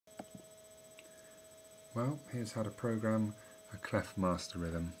Well, here's how to program a Clef Master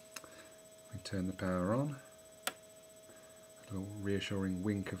Rhythm. We turn the power on, a little reassuring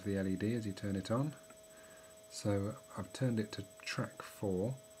wink of the LED as you turn it on. So I've turned it to track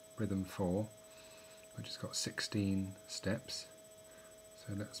 4, rhythm 4, which has got 16 steps.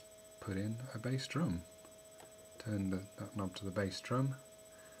 So let's put in a bass drum. Turn that knob to the bass drum,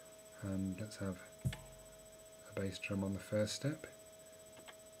 and let's have a bass drum on the first step.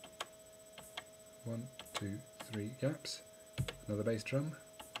 1, 2, 3 gaps. Another bass drum.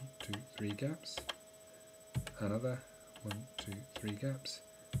 1, 2, 3 gaps. Another. 1, 2, 3 gaps.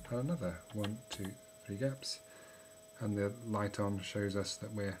 And another. 1, 2, 3 gaps. And the light on shows us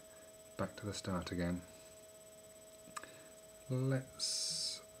that we're back to the start again.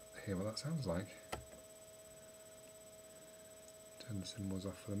 Let's hear what that sounds like. Turn the cymbals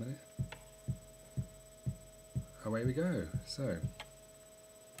off for a minute. Away we go. So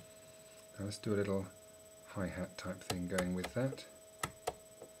now let's do a little hi-hat type thing going with that.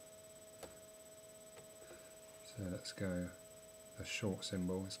 So let's go, the short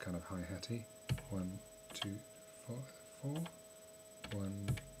cymbal is kind of hi-hatty. 1, 2, 4, 4. 1,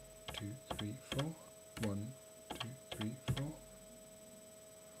 2, 3, 4. 1, 2, 3, 4.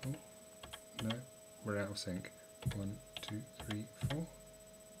 Oh, no, we're out of sync. 1, 2, 3, 4.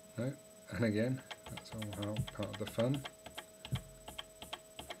 No, and again, that's all part of the fun.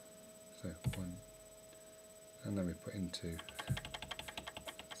 So 1, and then we put in 2.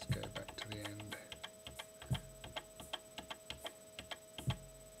 Let's go back to the end.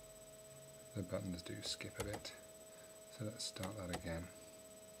 The buttons do skip a bit, so let's start that again.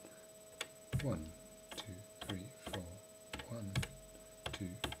 1, 2, 3, 4. 1, 2,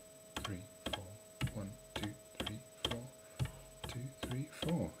 3, 4. 1, 2, 3, 4. 2, 3,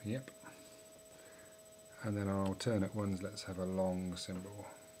 4. Yep. And then our alternate ones, let's have a long cymbal.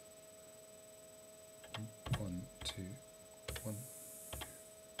 1, 2, 1,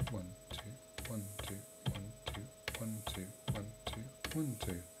 2, 1, 2, 1, 2, 1, 2, 1, 2, 1, 2, 1,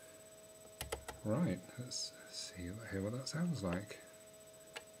 2. Right, let's hear what that sounds like.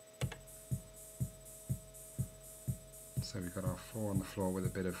 So we've got our 4 on the floor with a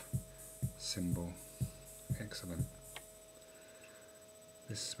bit of cymbal. Excellent.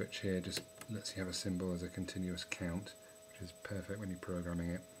 This switch here just lets you have a cymbal as a continuous count, which is perfect when you're programming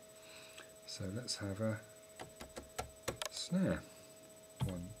it. So let's have a snare.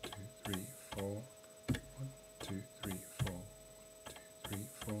 1, 2, 3, 4. 1, 2, 3, 4. 2, 3,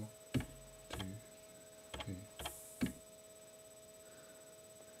 4. 2, 3.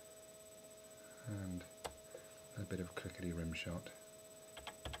 And a bit of clickety rim shot.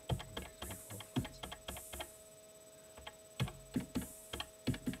 1, 2, 3, 4, 5, 6.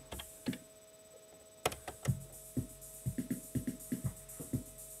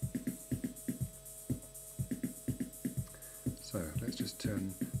 So let's just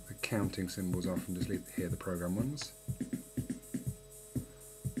turn the counting symbols off and just hear the program ones.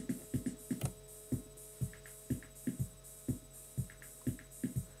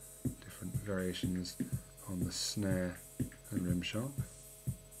 Different variations on the snare and rim shot.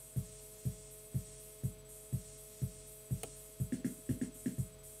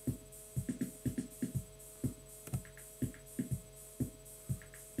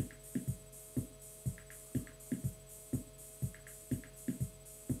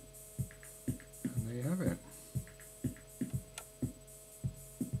 And there you have it.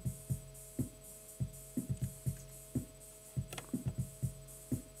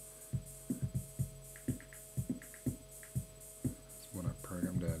 That's what I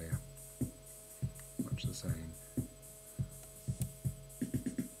programmed earlier. Much the same.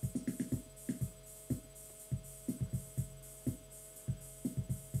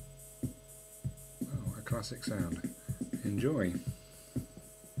 Oh, a classic sound. Enjoy.